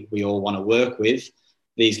we all want to work with.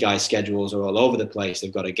 These guys' schedules are all over the place.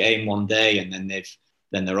 They've got a game one day and then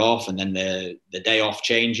they're off, and then the day off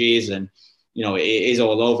changes, and it is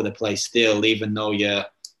all over the place still, even though you're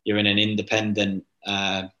in an independent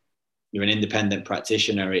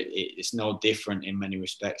practitioner. It's no different in many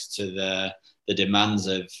respects to the demands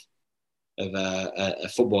of a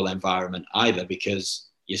football environment either, because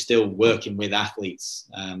you're still working with athletes.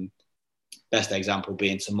 Best example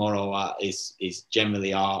being tomorrow is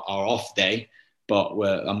generally our off day, but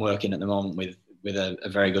I'm working at the moment with a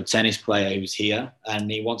very good tennis player who's here, and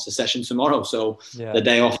he wants a session tomorrow. So the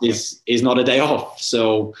day off is not a day off.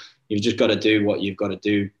 So you've just got to do what you've got to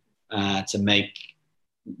do to make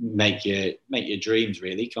your dreams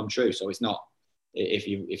really come true. So it's not, if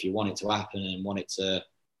you want it to happen and want it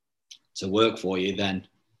to work for you, then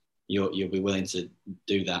you'll be willing to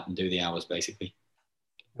do that and do the hours basically.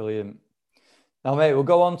 Brilliant. Now, mate, we'll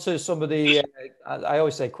go on to some of the, I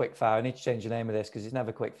always say quick fire. I need to change the name of this because it's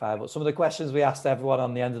never quick fire, but some of the questions we asked everyone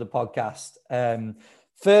on the end of the podcast.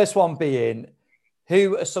 First one being,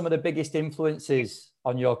 who are some of the biggest influences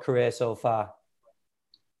on your career so far?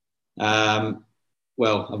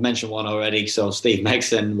 Well, I've mentioned one already. So Steve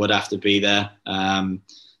Megson would have to be there.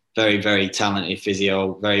 Very, very talented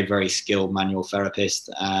physio, very, very skilled manual therapist.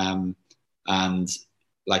 And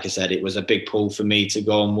like I said, it was a big pull for me to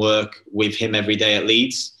go and work with him every day at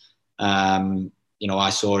Leeds. I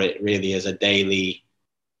saw it really as a daily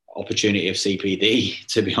opportunity of CPD,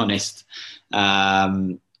 to be honest.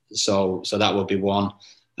 So that would be one.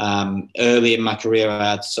 Early in my career,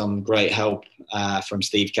 I had some great help from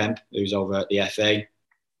Steve Kemp, who's over at the FA,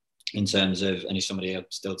 in terms of, and he's somebody I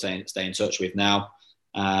still stay in touch with now.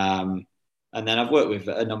 And then I've worked with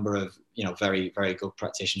a number of, very, very good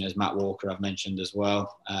practitioners. Matt Walker, I've mentioned as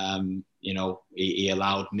well. He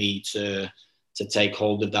allowed me to take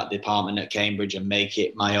hold of that department at Cambridge and make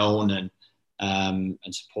it my own, and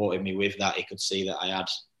supported me with that. He could see that I had,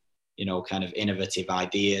 kind of innovative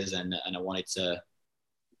ideas, and I wanted to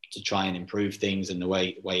try and improve things and the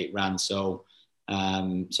way it ran. So I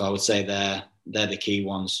would say they're the key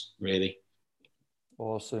ones, really.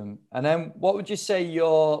 Awesome. And then what would you say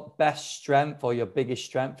your best strength or your biggest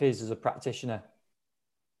strength is as a practitioner?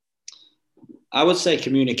 I would say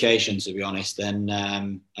communication, to be honest. And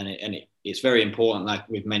it's very important, like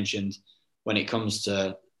we've mentioned, when it comes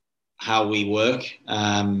to how we work.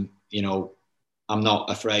 I'm not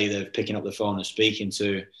afraid of picking up the phone and speaking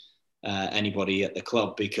to anybody at the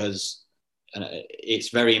club, because it's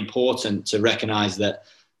very important to recognise that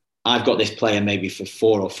I've got this player maybe for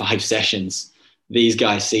 4 or 5 sessions. These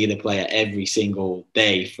guys see the player every single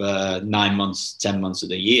day for 9 months, 10 months of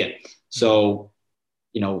the year. So,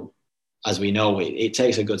 as we know, it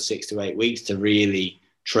takes a good 6 to 8 weeks to really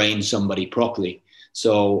train somebody properly.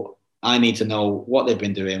 So I need to know what they've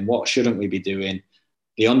been doing, what shouldn't we be doing.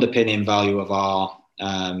 The underpinning value of our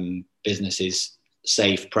business is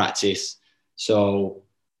safe practice. So,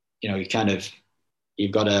 you've just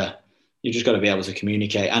got to be able to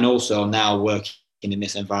communicate. And also now working in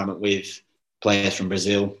this environment with players from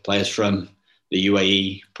Brazil, players from the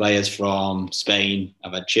UAE, players from Spain.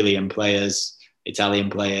 I've had Chilean players,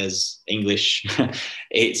 Italian players, English.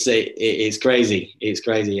 It's crazy. It's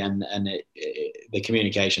crazy. And the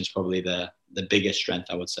communication is probably the biggest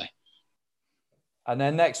strength, I would say. And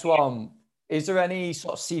then next one, is there any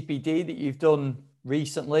sort of CPD that you've done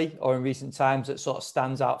recently or in recent times that sort of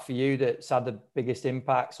stands out for you that's had the biggest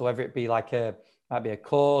impact? So whether it be might be a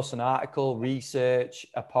course, an article, research,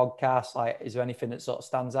 a podcast, is there anything that sort of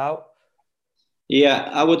stands out? Yeah,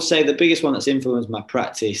 I would say the biggest one that's influenced my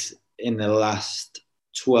practice in the last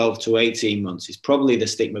 12 to 18 months is probably the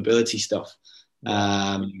stick mobility stuff.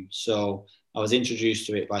 So I was introduced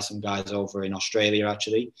to it by some guys over in Australia,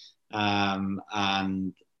 actually.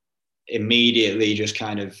 and immediately just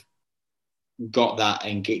kind of got that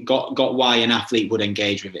and got why an athlete would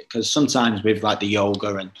engage with it. Because sometimes with like the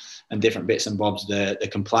yoga and different bits and bobs, the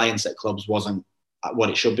compliance at clubs wasn't what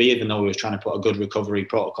it should be, even though we were trying to put a good recovery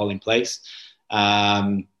protocol in place.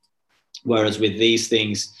 Whereas with these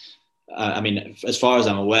things, I mean, as far as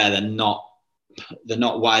I'm aware, they're not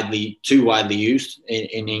too widely used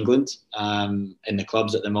in England in the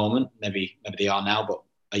clubs at the moment. Maybe they are now, but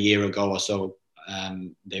a year ago or so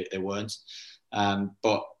they weren't.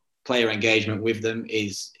 But player engagement with them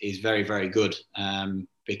is very, very good,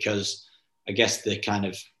 because I guess the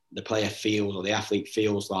player feels, or the athlete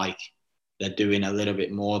feels like they're doing a little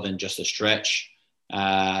bit more than just a stretch.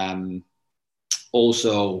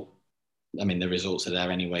 Also, I mean, the results are there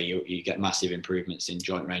anyway. You get massive improvements in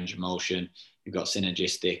joint range of motion. You've got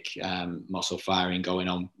synergistic muscle firing going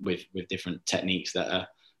on with different techniques that are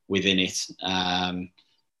within it.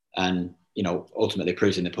 And, you know, ultimately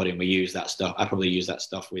proofs in the pudding. We use that stuff. I probably use that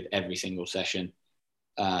stuff with every single session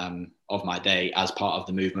of my day as part of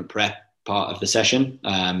the movement prep part of the session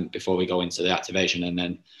before we go into the activation and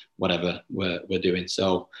then whatever we're doing.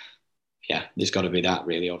 So, yeah, there's got to be that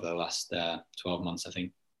really over the last 12 months, I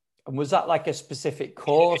think. And was that like a specific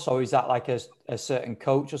course, or is that like a certain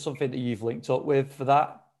coach or something that you've linked up with for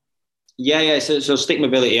that? Yeah. So Stick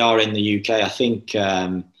Mobility are in the UK. I think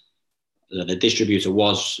the distributor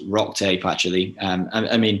was Rock Tape, actually.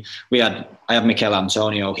 I mean, I had Mikel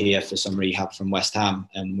Antonio here for some rehab from West Ham,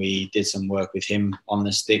 and we did some work with him on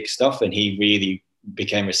the stick stuff, and he really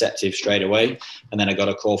became receptive straight away. And then I got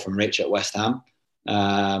a call from Rich at West Ham,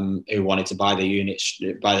 who wanted to buy the units,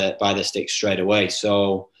 buy the sticks straight away.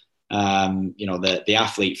 So, you know, the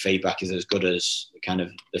athlete feedback is as good as kind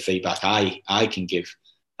of the feedback I can give.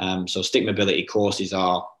 So Stick Mobility courses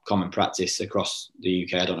are common practice across the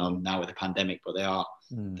UK. I don't know now with the pandemic, but they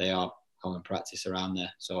are common practice around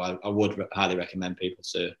there. So I would highly recommend people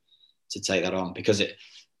to take that on, because it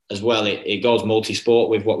goes multi-sport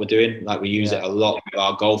with what we're doing. Like we use it a lot with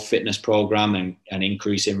our golf fitness program and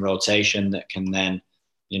increase in rotation that can then,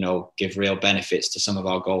 you know, give real benefits to some of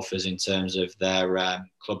our golfers in terms of their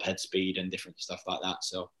club head speed and different stuff like that.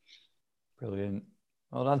 So brilliant.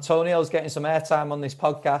 Well, Antonio's getting some airtime on this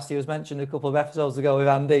podcast. He was mentioned a couple of episodes ago with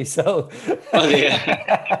Andy. So,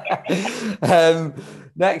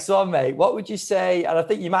 next one, mate. What would you say? And I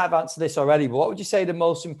think you might have answered this already, but what would you say the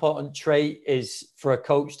most important trait is for a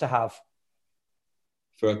coach to have?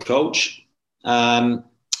 For a coach,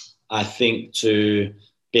 I think to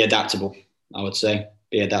be adaptable. I would say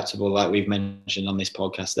be adaptable, like we've mentioned on this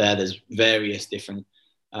podcast. There's various different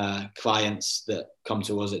clients that come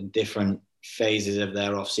to us at different phases of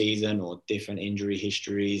their off season or different injury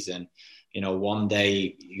histories, and you know, one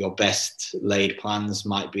day your best laid plans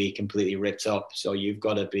might be completely ripped up, so you've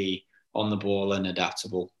got to be on the ball and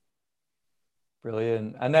adaptable.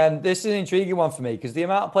 Brilliant. And then this is an intriguing one for me, because the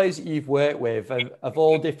amount of players that you've worked with of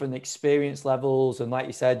all different experience levels, and like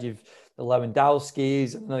you said, you've the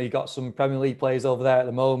Lewandowskis, I know you've got some Premier League players over there at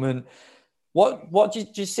the moment. What do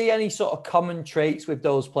you see any sort of common traits with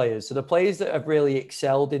those players? So the players that have really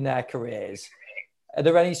excelled in their careers, are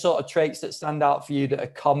there any sort of traits that stand out for you that are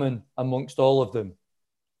common amongst all of them?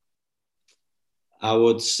 I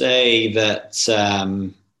would say that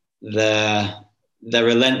they're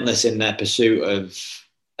relentless in their pursuit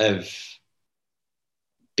of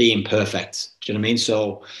being perfect. Do you know what I mean?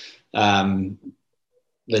 So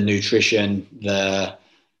the nutrition, the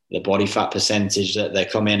body fat percentage that they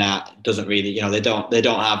come in at doesn't really, you know, they don't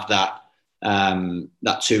have that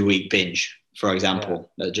 2 week binge, for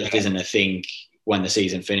example. That just isn't a thing when the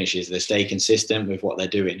season finishes. They stay consistent with what they're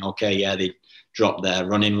doing. Okay, yeah, they drop their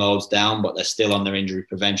running loads down, but they're still on their injury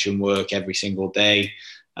prevention work every single day.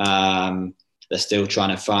 They're still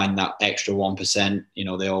trying to find that extra 1%, you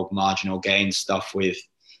know, the old marginal gain stuff with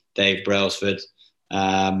Dave Brailsford.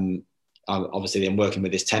 Obviously, I'm working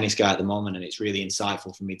with this tennis guy at the moment, and it's really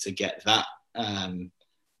insightful for me to get that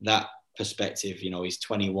perspective. You know, he's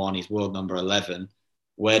 21, he's world number 11.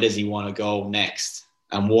 Where does he want to go next?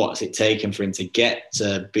 And what's it taken for him to get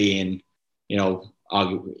to being, you know,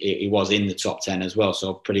 he was in the top 10 as well.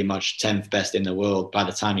 So pretty much 10th best in the world by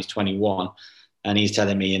the time he's 21. And he's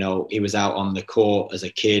telling me, you know, he was out on the court as a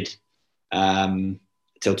kid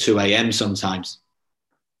till 2 a.m. sometimes.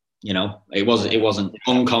 You know, it wasn't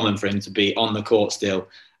uncommon for him to be on the court still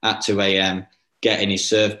at 2 a.m. getting his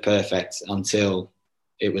serve perfect until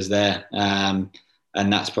it was there. And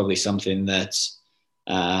that's probably something that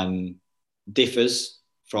differs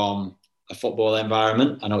from a football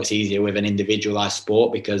environment. I know it's easier with an individualized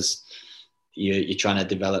sport because you're trying to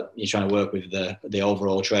develop, you're trying to work with the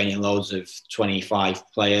overall training loads of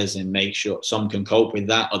 25 players and make sure some can cope with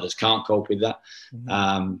that, others can't cope with that.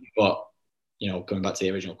 But coming back to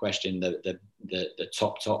the original question, the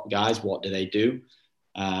top guys, what do they do?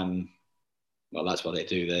 Well, that's what they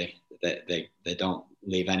do. They don't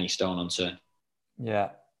leave any stone unturned. Yeah,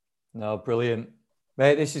 no, brilliant,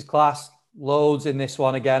 mate. This is class. Loads in this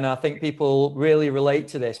one again. I think people really relate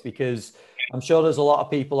to this because I'm sure there's a lot of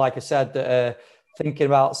people, like I said, that are thinking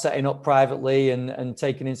about setting up privately and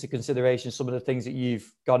taking into consideration some of the things that you've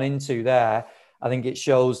gone into there. I think it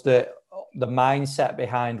shows that the mindset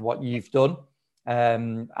behind what you've done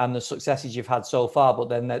and the successes you've had so far, but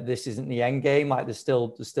then that this isn't the end game. Like there's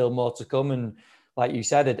still more to come. And like you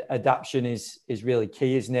said, adaptation is really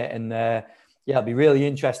key, isn't it? And yeah, it'll be really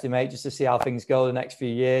interesting, mate, just to see how things go the next few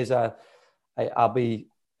years. I'll be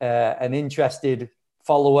an interested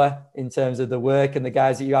follower in terms of the work and the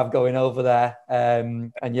guys that you have going over there.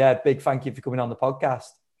 And yeah, big thank you for coming on the podcast.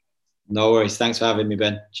 No worries. Thanks for having me,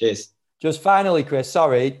 Ben. Cheers. Just finally, Chris,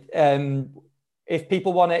 sorry. If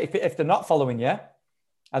people want to, if they're not following you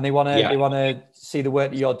and they want to see the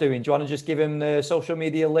work that you're doing, do you want to just give them the social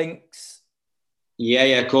media links? Yeah,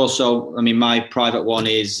 of course. So, I mean, my private one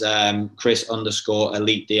is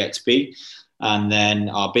Chris_Elite DXB. And then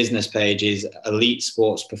our business page is Elite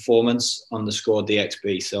Sports Performance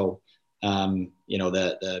 _DXB. So,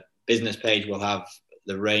 the business page will have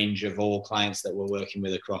the range of all clients that we're working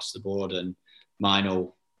with across the board. And mine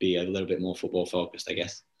will be a little bit more football focused, I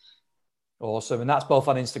guess. Awesome. And that's both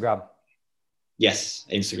on Instagram? Yes,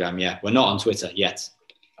 Instagram, yeah. We're not on Twitter yet.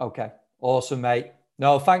 Okay. Awesome, mate.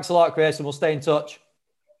 No, thanks a lot, Chris, and we'll stay in touch.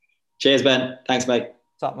 Cheers, Ben. Thanks, mate.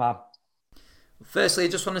 Top man. Firstly, I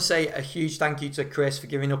just want to say a huge thank you to Chris for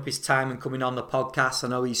giving up his time and coming on the podcast. I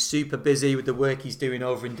know he's super busy with the work he's doing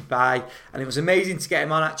over in Dubai, and it was amazing to get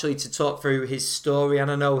him on actually to talk through his story. And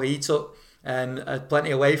I know he took plenty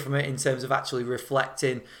away from it in terms of actually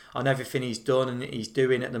reflecting on everything he's done and he's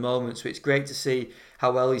doing at the moment. So it's great to see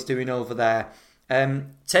how well he's doing over there.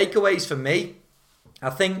 Takeaways for me, I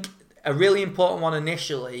think a really important one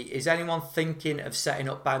initially is anyone thinking of setting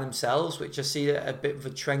up by themselves, which I see a bit of a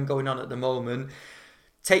trend going on at the moment.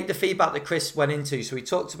 Take the feedback that Chris went into. So he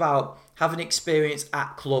talked about having experience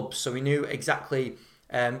at clubs. So he knew exactly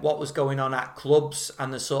what was going on at clubs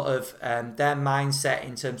and the sort of their mindset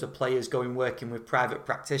in terms of players working with private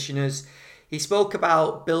practitioners. He spoke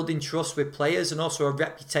about building trust with players and also a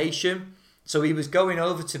reputation. So he was going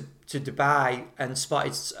over to Dubai and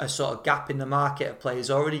spotted a sort of gap in the market of players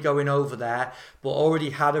already going over there, but already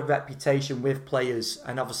had a reputation with players,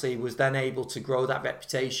 and obviously was then able to grow that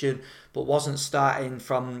reputation, but wasn't starting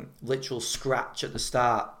from literal scratch at the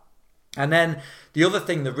start. And then the other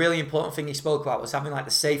thing, the really important thing he spoke about was having like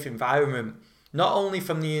the safe environment, not only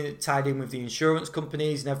from the tied in with the insurance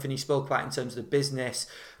companies and everything he spoke about in terms of the business,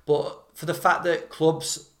 but for the fact that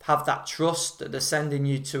clubs have that trust that they're sending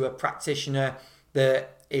you to a practitioner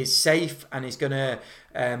that is safe and is going to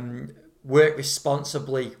work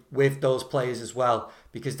responsibly with those players as well,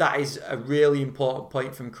 because that is a really important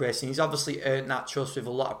point from Chris, and he's obviously earned that trust with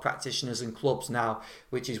a lot of practitioners and clubs now,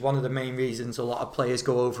 which is one of the main reasons a lot of players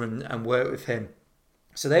go over and work with him.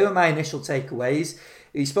 So they were my initial takeaways.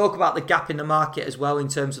 He spoke about the gap in the market as well in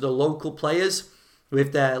terms of the local players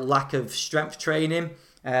with their lack of strength training.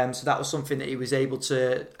 So that was something that he was able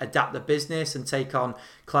to adapt the business and take on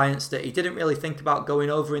clients that he didn't really think about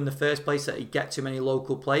going over in the first place, that he'd get too many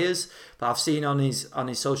local players. But I've seen on his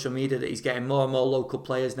social media that he's getting more and more local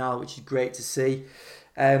players now, which is great to see.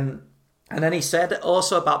 And then he said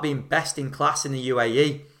also about being best in class in the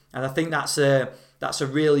UAE. And I think that's a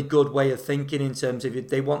really good way of thinking in terms of if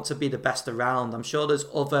they want to be the best around. I'm sure there's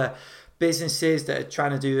other businesses that are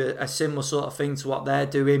trying to do a similar sort of thing to what they're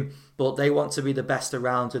doing, but they want to be the best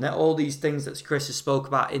around. And all these things that Chris has spoke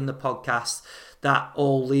about in the podcast, that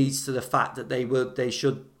all leads to the fact that they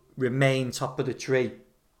should remain top of the tree.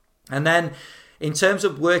 And then in terms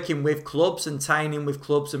of working with clubs and tying in with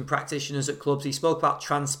clubs and practitioners at clubs, he spoke about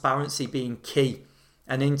transparency being key.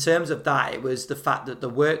 And in terms of that, it was the fact that the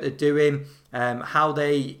work they're doing, how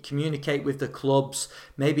they communicate with the clubs,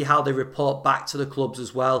 maybe how they report back to the clubs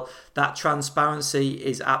as well. That transparency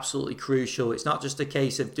is absolutely crucial. It's not just a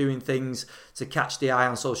case of doing things to catch the eye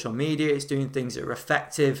on social media. It's doing things that are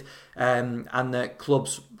effective and that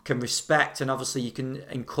clubs can respect. And obviously you can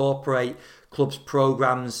incorporate clubs'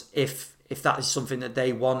 programs if that is something that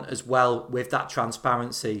they want as well with that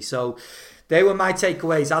transparency. So they were my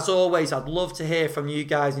takeaways. As always, I'd love to hear from you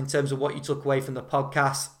guys in terms of what you took away from the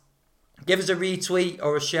podcast. Give us a retweet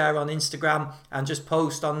or a share on Instagram and just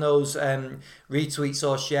post on those retweets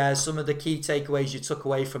or shares some of the key takeaways you took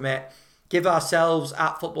away from it. give ourselves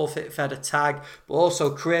at Football Fit Fed a tag, but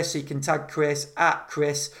also Chris. So you can tag Chris at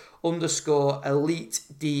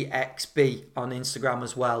Chris_EliteDXB on Instagram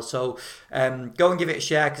as well. So go and give it a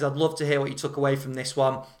share, because I'd love to hear what you took away from this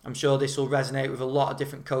one. I'm sure this will resonate with a lot of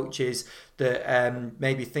different coaches that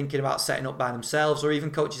may be thinking about setting up by themselves, or even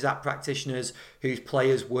coaches at practitioners whose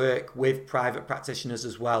players work with private practitioners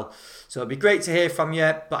as well. So it'd be great to hear from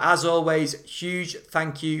you. But as always, huge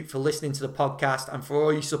thank you for listening to the podcast and for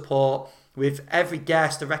all your support with every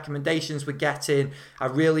guest, the recommendations we're getting. I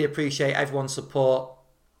really appreciate everyone's support,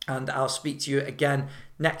 and I'll speak to you again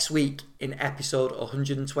next week in episode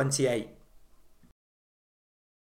 128.